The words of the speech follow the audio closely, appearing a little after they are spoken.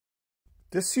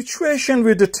The situation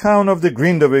with the town of the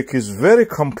Grindavík is very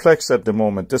complex at the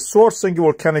moment. The Svartsengi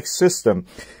volcanic system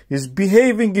is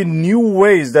behaving in new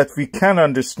ways that we can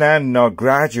understand now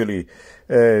gradually,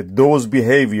 those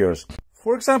behaviors.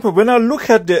 For example, when I look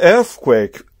at the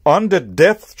earthquake on the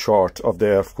depth chart of the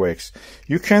earthquakes,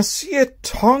 you can see a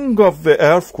tongue of the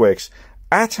earthquakes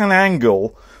at an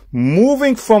angle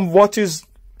moving from what is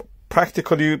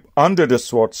practically under the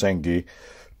Svartsengi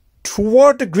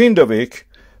toward the Grindavík.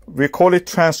 We call it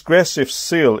transgressive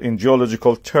sill in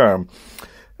geological term.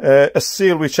 A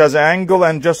sill which has angle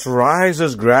and just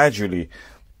rises gradually,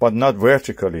 but not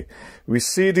vertically. We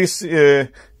see this in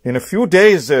a few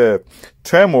days,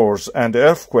 tremors and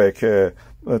earthquake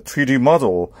 3D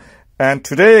model. And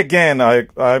today again,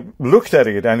 I looked at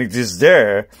it and it is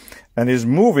there and is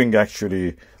moving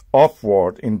actually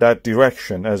upward in that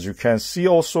direction, as you can see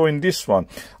also in this one.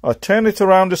 I'll turn it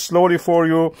around slowly for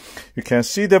you. You can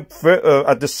see the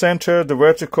at the center, the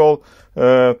vertical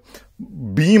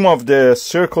beam of the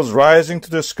circles rising to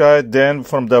the sky. Then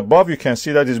from the above, you can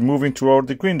see that it's moving toward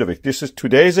the Grindavík. This is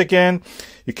today's again.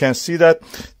 You can see that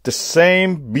the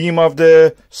same beam of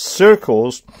the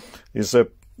circles is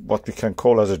what we can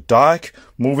call as a dike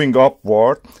moving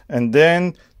upward, and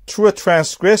then through a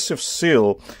transgressive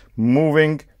sill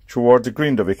moving toward the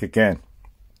Grindavík again.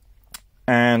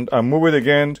 And I move it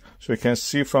again so you can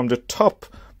see from the top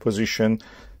position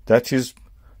that is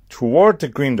toward the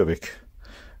Grindavík.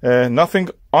 Nothing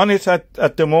on it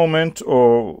at the moment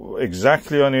or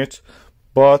exactly on it,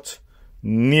 but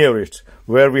near it,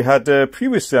 where we had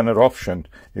previously an eruption,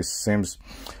 it seems.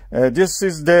 This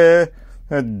is the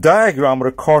diagram or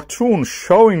a cartoon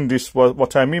showing this,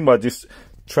 what I mean by this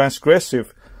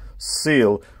transgressive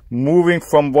sill moving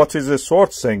from what is a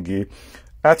Svartsengi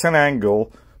at an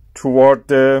angle toward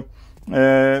the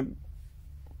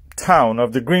town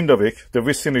of the Grindavík, the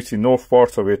vicinity, north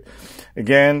part of it.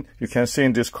 Again, you can see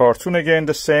in this cartoon again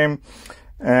the same.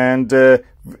 And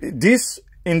this,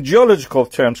 in geological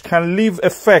terms, can leave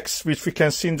effects which we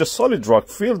can see in the solid rock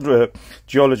field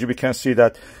geology. We can see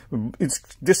that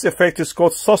this effect is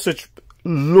called sausage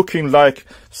looking like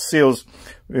sills.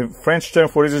 French term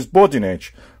for it is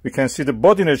bodinage. We can see the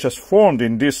bodinage has formed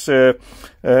in this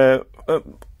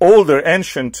older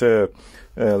ancient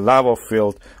lava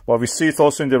field. Well, we see it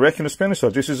also in the Reykjanes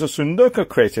Peninsula. This is a Sundoka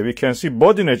crater. We can see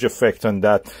bodinage effect on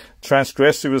that,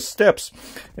 transgressive steps.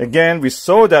 Again, we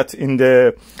saw that in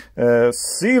the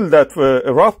sill that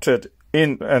erupted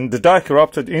in, and the dike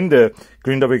erupted in the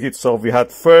Grindavík itself. We had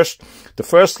the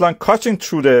first line cutting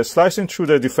through slicing through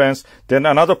the defense, then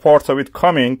another part of it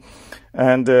coming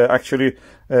and actually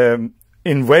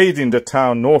invading the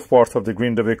town, north part of the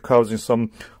Grindavík, causing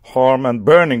some harm and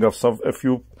burning of a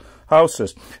few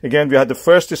houses. Again, we had the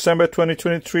 1st December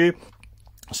 2023.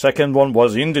 Second one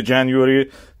was in the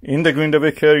January in the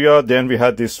Grindavík area. Then we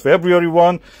had this February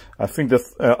one. I think the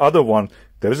other one,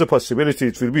 there is a possibility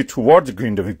it will be toward the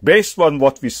Grindavík. Based on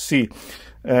what we see,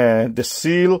 the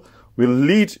sill will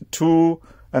lead to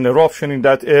an eruption in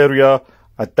that area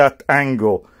at that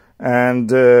angle. And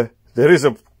there is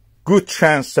a good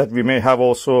chance that we may have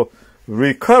also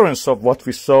recurrence of what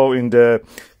we saw in the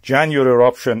January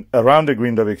eruption around the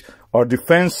Grindavík. Our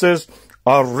defenses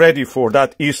are ready for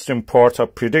that eastern part. I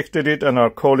predicted it, and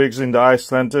our colleagues in the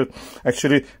Iceland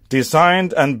actually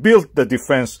designed and built the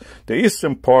defense, the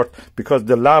eastern part, because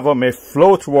the lava may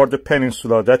flow toward the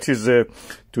peninsula that is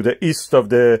to the east of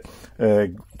the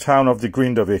town of the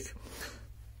Grindavík.